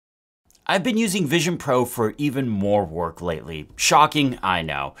I've been using Vision Pro for even more work lately. Shocking, I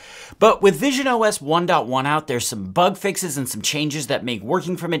know. But with Vision OS 1.1 out, there's some bug fixes and some changes that make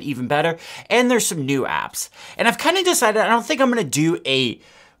working from it even better, and there's some new apps. And I've kind of decided I don't think I'm going to do a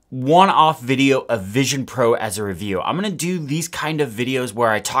one-off video of Vision Pro as a review. I'm going to do these kind of videos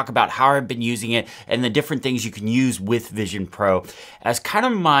where I talk about how I've been using it and the different things you can use with Vision Pro as kind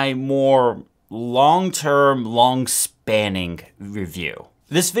of my more long-term, long-spanning review.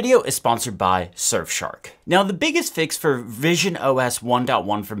 This video is sponsored by Surfshark. Now, the biggest fix for Vision OS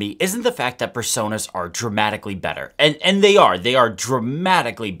 1.1 for me isn't the fact that personas are dramatically better. And they are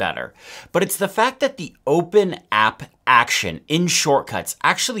dramatically better. But it's the fact that the open app action in shortcuts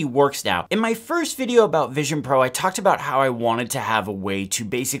actually works now. In my first video about Vision Pro, I talked about how I wanted to have a way to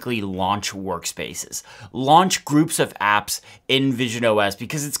basically launch workspaces, launch groups of apps in Vision OS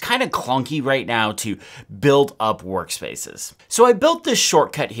because it's kind of clunky right now to build up workspaces. So I built this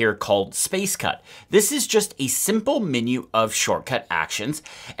shortcut here called SpaceCut. This is just a simple menu of shortcut actions,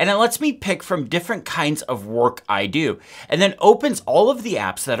 and it lets me pick from different kinds of work I do, and then opens all of the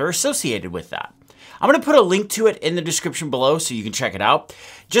apps that are associated with that. I'm going to put a link to it in the description below so you can check it out.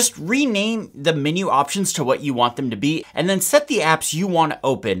 Just rename the menu options to what you want them to be, and then set the apps you want to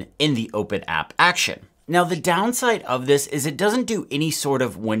open in the open app action. Now, the downside of this is it doesn't do any sort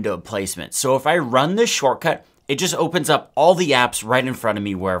of window placement. So if I run this shortcut, it just opens up all the apps right in front of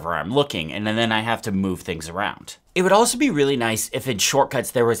me wherever I'm looking, and then I have to move things around. It would also be really nice if in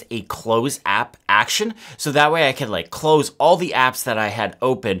shortcuts there was a close app action, so that way I could like close all the apps that I had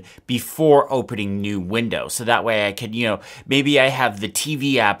open before opening new windows. So that way I could, maybe I have the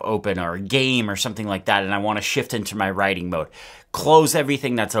TV app open or a game or something like that, and I want to shift into my writing mode. Close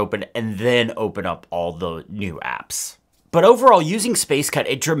everything that's open and then open up all the new apps. But overall, using SpaceCut,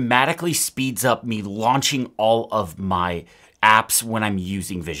 it dramatically speeds up me launching all of my apps when I'm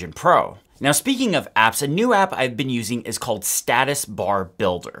using Vision Pro. Now, speaking of apps, a new app I've been using is called StatusBar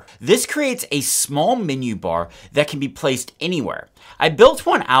Builder. This creates a small menu bar that can be placed anywhere. I built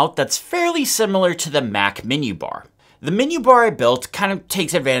one out that's fairly similar to the Mac menu bar. The menu bar I built kind of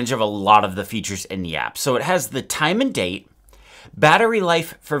takes advantage of a lot of the features in the app. So it has the time and date, battery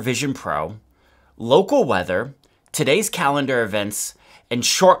life for Vision Pro, local weather, today's calendar events, and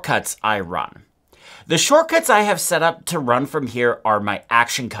shortcuts I run. The shortcuts I have set up to run from here are my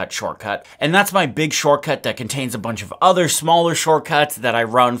Action Cut shortcut, and that's my big shortcut that contains a bunch of other smaller shortcuts that I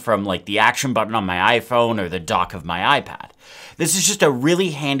run from like the action button on my iPhone or the dock of my iPad. This is just a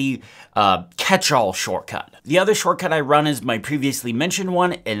really handy catch-all shortcut. The other shortcut I run is my previously mentioned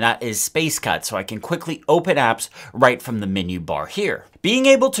one, and that is SpaceCut, so I can quickly open apps right from the menu bar here. Being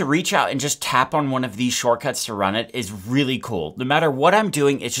able to reach out and just tap on one of these shortcuts to run it is really cool. No matter what I'm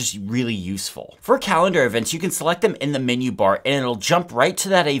doing, it's just really useful. For calendar events, you can select them in the menu bar and it'll jump right to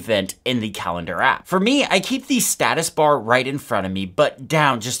that event in the calendar app. For me, I keep the status bar right in front of me, but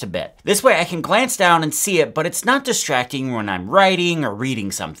down just a bit. This way I can glance down and see it, but it's not distracting when I'm writing or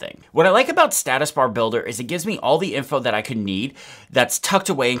reading something. What I like about StatusBar Builder is it gives me all the info that I could need that's tucked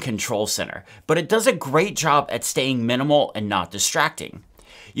away in Control Center, but it does a great job at staying minimal and not distracting.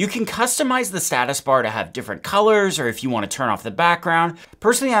 You can customize the status bar to have different colors or if you want to turn off the background.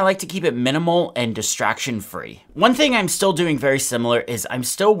 Personally, I like to keep it minimal and distraction free. One thing I'm still doing very similar is I'm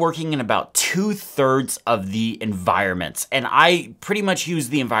still working in about 2/3 of the environments, and I pretty much use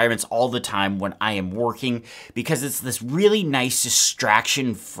the environments all the time when I am working because it's this really nice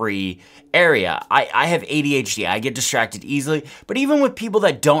distraction free area. I have ADHD, I get distracted easily, but even with people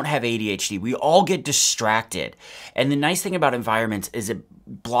that don't have ADHD, we all get distracted. And the nice thing about environments is it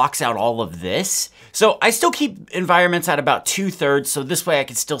blocks out all of this. So I still keep environments at about 2/3, so this way I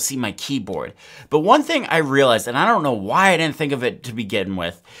can still see my keyboard. But one thing I realized, and I don't know why I didn't think of it to begin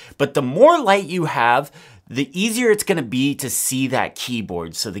with, but the more light you have, the easier it's gonna be to see that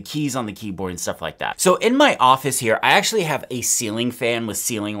keyboard, so the keys on the keyboard and stuff like that. So in my office here, I actually have a ceiling fan with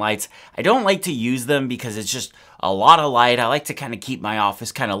ceiling lights. I don't like to use them because it's just a lot of light. I like to kind of keep my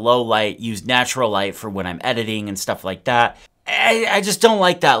office kind of low light, use natural light for when I'm editing and stuff like that. I just don't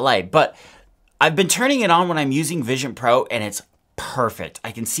like that light, but I've been turning it on when I'm using Vision Pro and it's perfect.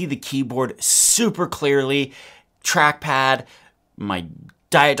 I can see the keyboard super clearly, trackpad, my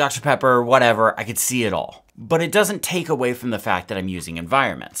Diet Dr. Pepper, whatever, I could see it all. But it doesn't take away from the fact that I'm using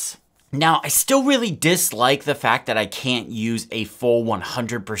environments. Now, I still really dislike the fact that I can't use a full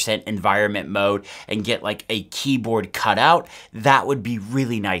 100% environment mode and get like a keyboard cutout. That would be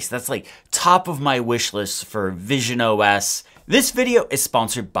really nice. That's like top of my wish list for Vision OS. This video is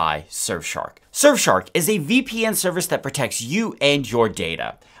sponsored by Surfshark. Surfshark is a VPN service that protects you and your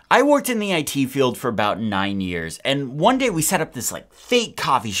data. I worked in the IT field for about 9 years, and one day we set up this like fake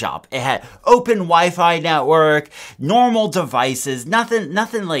coffee shop. It had open Wi-Fi network, normal devices,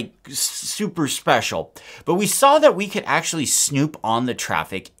 nothing like super special. But we saw that we could actually snoop on the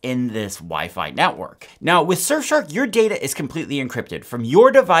traffic in this Wi-Fi network. Now with Surfshark, your data is completely encrypted from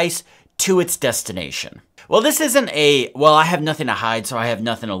your device to its destination. Well, this isn't a, well, I have nothing to hide, so I have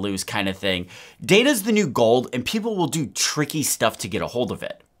nothing to lose kind of thing. Data's the new gold, and people will do tricky stuff to get a hold of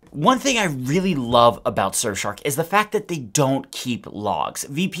it. One thing I really love about Surfshark is the fact that they don't keep logs.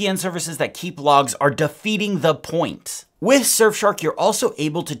 VPN services that keep logs are defeating the point. With Surfshark, you're also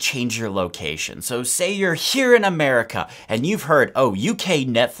able to change your location. So say you're here in America and you've heard, oh, UK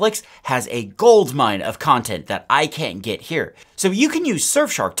Netflix has a gold mine of content that I can't get here. So you can use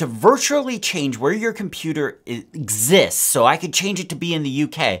Surfshark to virtually change where your computer exists. So I could change it to be in the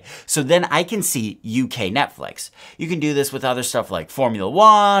UK. So then I can see UK Netflix. You can do this with other stuff like Formula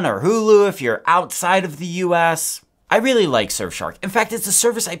One or Hulu if you're outside of the US. I really like Surfshark. In fact, it's a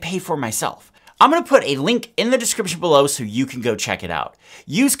service I pay for myself. I'm going to put a link in the description below so you can go check it out.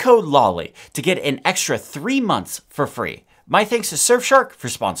 Use code LOLLY to get an extra 3 months for free. My thanks to Surfshark for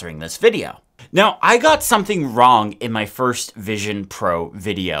sponsoring this video. Now, I got something wrong in my first Vision Pro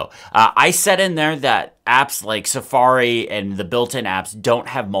video. I said in there that apps like Safari and the built-in apps don't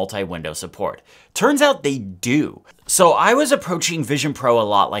have multi-window support. Turns out they do. So I was approaching Vision Pro a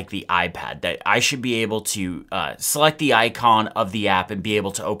lot like the iPad, that I should be able to select the icon of the app and be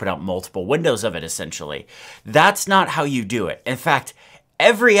able to open up multiple windows of it, essentially. That's not how you do it. In fact,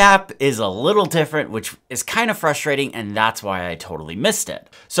 every app is a little different, which is kind of frustrating, and that's why I totally missed it.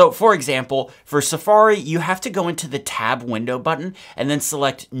 So for example, for Safari, you have to go into the tab window button and then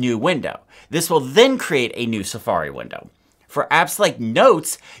select new window. This will then create a new Safari window. For apps like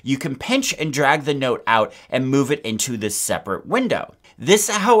Notes, you can pinch and drag the note out and move it into this separate window. This,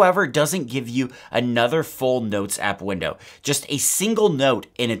 however, doesn't give you another full Notes app window, just a single note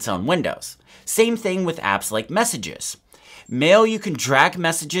in its own windows. Same thing with apps like Messages. Mail, you can drag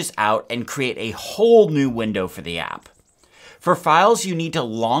messages out and create a whole new window for the app. For files, you need to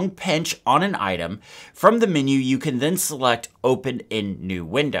long pinch on an item. From the menu, you can then select Open in New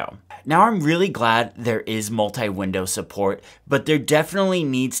Window. Now, I'm really glad there is multi-window support, but there definitely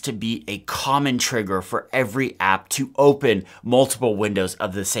needs to be a common trigger for every app to open multiple windows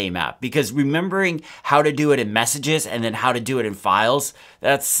of the same app. Because remembering how to do it in Messages and then how to do it in Files,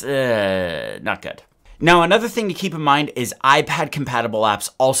 that's not good. Now, another thing to keep in mind is iPad-compatible apps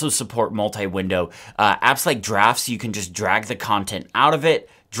also support multi-window. Apps like Drafts, you can just drag the content out of it,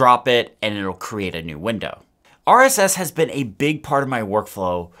 drop it, and it'll create a new window. RSS has been a big part of my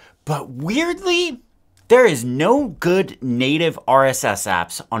workflow, but weirdly, there is no good native RSS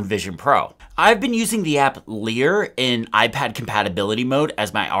apps on Vision Pro. I've been using the app Lear in iPad compatibility mode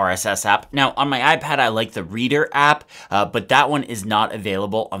as my RSS app. Now, on my iPad, I like the Reader app, but that one is not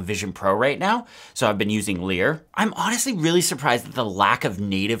available on Vision Pro right now, so I've been using Lear. I'm honestly really surprised at the lack of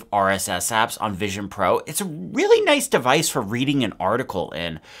native RSS apps on Vision Pro. It's a really nice device for reading an article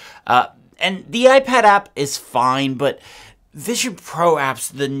in. And the iPad app is fine, but Vision Pro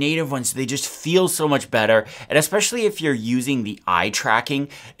apps, the native ones, they just feel so much better. And especially if you're using the eye tracking,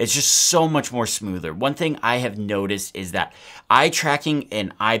 it's just so much more smoother. One thing I have noticed is that eye tracking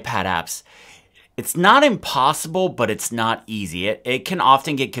in iPad apps, it's not impossible, but it's not easy. It can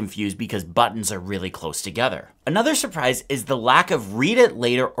often get confused because buttons are really close together. Another surprise is the lack of Read It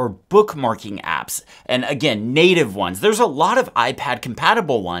Later or bookmarking apps. And again, native ones. There's a lot of iPad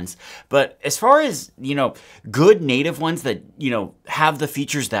compatible ones, but as far as, good native ones that, have the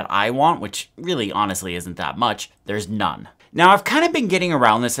features that I want, which really honestly isn't that much, there's none. Now, I've kind of been getting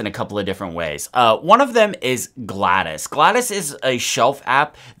around this in a couple of different ways. One of them is Gladys. Gladys is a shelf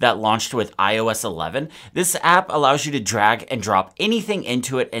app that launched with iOS 11. This app allows you to drag and drop anything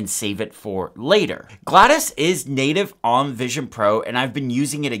into it and save it for later. Gladys is native on Vision Pro, and I've been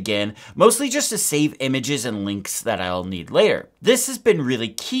using it again, mostly just to save images and links that I'll need later. This has been really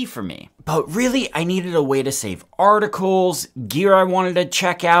key for me. But really, I needed a way to save articles, gear I wanted to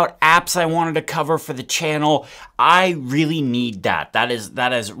check out, apps I wanted to cover for the channel. I really need that. That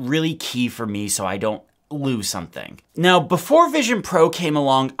is really key for me so I don't lose something. Now, before Vision Pro came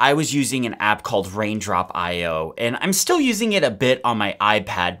along, I was using an app called Raindrop.io, and I'm still using it a bit on my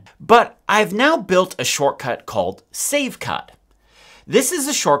iPad, but I've now built a shortcut called SaveCut. This is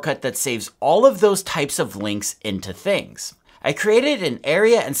a shortcut that saves all of those types of links into things. I created an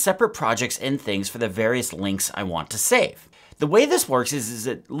area and separate projects in things for the various links I want to save. The way this works is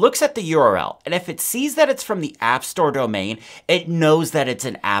it looks at the URL, and if it sees that it's from the App Store domain, it knows that it's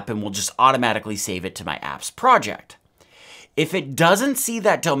an app and will just automatically save it to my apps project. If it doesn't see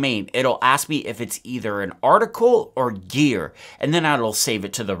that domain, it'll ask me if it's either an article or gear, and then it'll save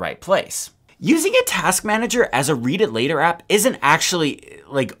it to the right place. Using a task manager as a read it later app isn't actually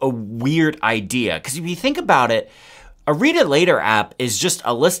like a weird idea, because if you think about it, a read it later app is just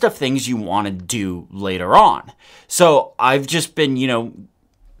a list of things you want to do later on. So I've just been,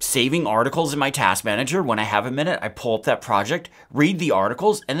 saving articles in my task manager. When I have a minute, I pull up that project, read the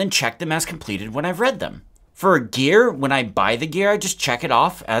articles, and then check them as completed when I've read them. For gear, when I buy the gear, I just check it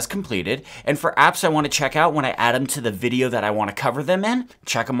off as completed. And for apps I want to check out, when I add them to the video that I want to cover them in,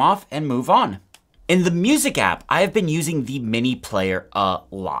 check them off and move on. In the music app, I have been using the MiniPlayer a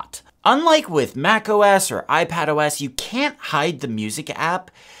lot. Unlike with macOS or iPadOS, you can't hide the music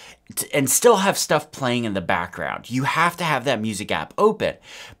app and still have stuff playing in the background. You have to have that music app open.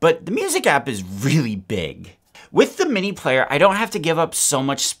 But the music app is really big. With the MiniPlayer, I don't have to give up so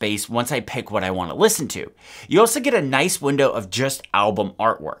much space once I pick what I want to listen to. You also get a nice window of just album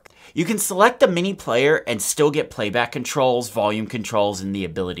artwork. You can select the MiniPlayer and still get playback controls, volume controls, and the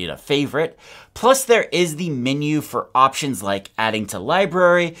ability to favorite. Plus, there is the menu for options like adding to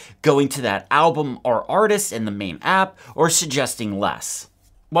library, going to that album or artist in the main app, or suggesting less.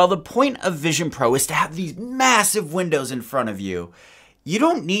 While the point of Vision Pro is to have these massive windows in front of you, you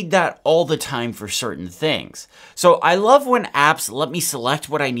don't need that all the time for certain things. So I love when apps let me select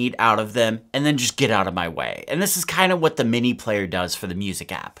what I need out of them and then just get out of my way. And this is kind of what the MiniPlayer does for the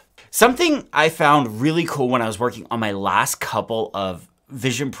music app. Something I found really cool when I was working on my last couple of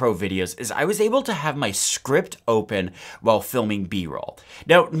Vision Pro videos is I was able to have my script open while filming B-roll.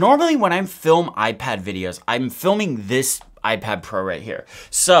 Now, normally when I film iPad videos, I'm filming this iPad Pro right here.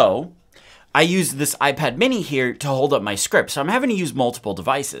 So I use this iPad mini here to hold up my script, so I'm having to use multiple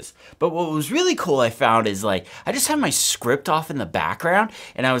devices. But what was really cool I found is I just had my script off in the background,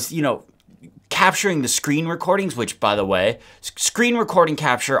 and I was, capturing the screen recordings, which by the way, screen recording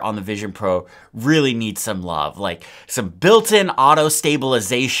capture on the Vision Pro really needs some love. Like some built-in auto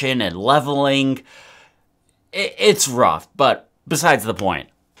stabilization and leveling. It's rough, but besides the point.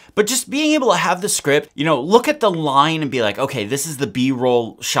 But just being able to have the script, look at the line and be like, okay, this is the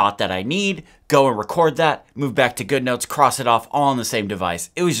B-roll shot that I need, go and record that, move back to GoodNotes, cross it off all on the same device.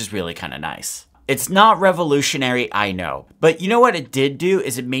 It was just really kind of nice. It's not revolutionary, I know. But you know what it did do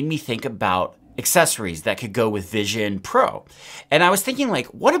is it made me think about accessories that could go with Vision Pro. And I was thinking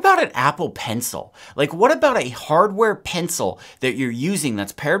what about an Apple Pencil? What about a hardware pencil that you're using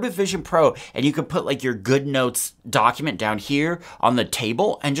that's paired with Vision Pro, and you could put your GoodNotes document down here on the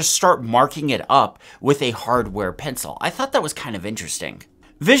table and just start marking it up with a hardware pencil. I thought that was kind of interesting.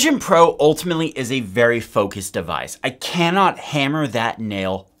 Vision Pro ultimately is a very focused device. I cannot hammer that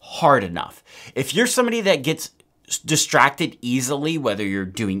nail hard enough. If you're somebody that gets distracted easily, whether you're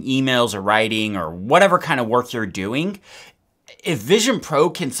doing emails or writing or whatever kind of work you're doing, if Vision Pro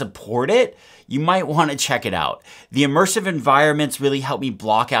can support it, you might want to check it out. The immersive environments really help me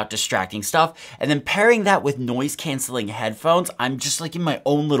block out distracting stuff, and then pairing that with noise canceling headphones, I'm just in my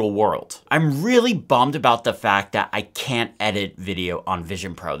own little world. I'm really bummed about the fact that I can't edit video on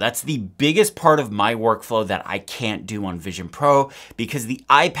Vision Pro. That's the biggest part of my workflow that I can't do on Vision Pro because the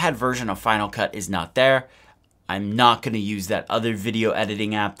iPad version of Final Cut is not there. I'm not going to use that other video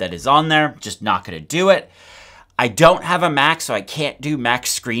editing app that is on there. Just not going to do it. I don't have a Mac, so I can't do Mac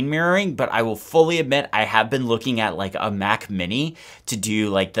screen mirroring, but I will fully admit I have been looking at a Mac Mini to do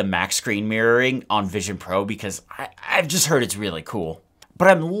the Mac screen mirroring on Vision Pro because I've just heard it's really cool. But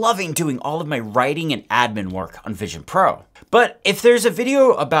I'm loving doing all of my writing and admin work on Vision Pro. But if there's a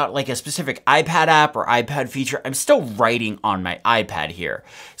video about a specific iPad app or iPad feature, I'm still writing on my iPad here.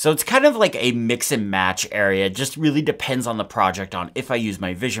 So it's kind of a mix and match area. It just really depends on the project on if I use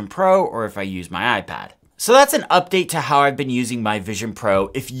my Vision Pro or if I use my iPad. So that's an update to how I've been using my Vision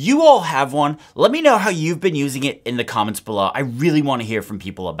Pro. If you all have one, let me know how you've been using it in the comments below. I really want to hear from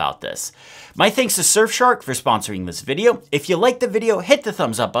people about this. My thanks to Surfshark for sponsoring this video. If you liked the video, hit the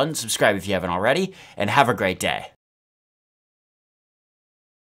thumbs up button, subscribe if you haven't already, and have a great day.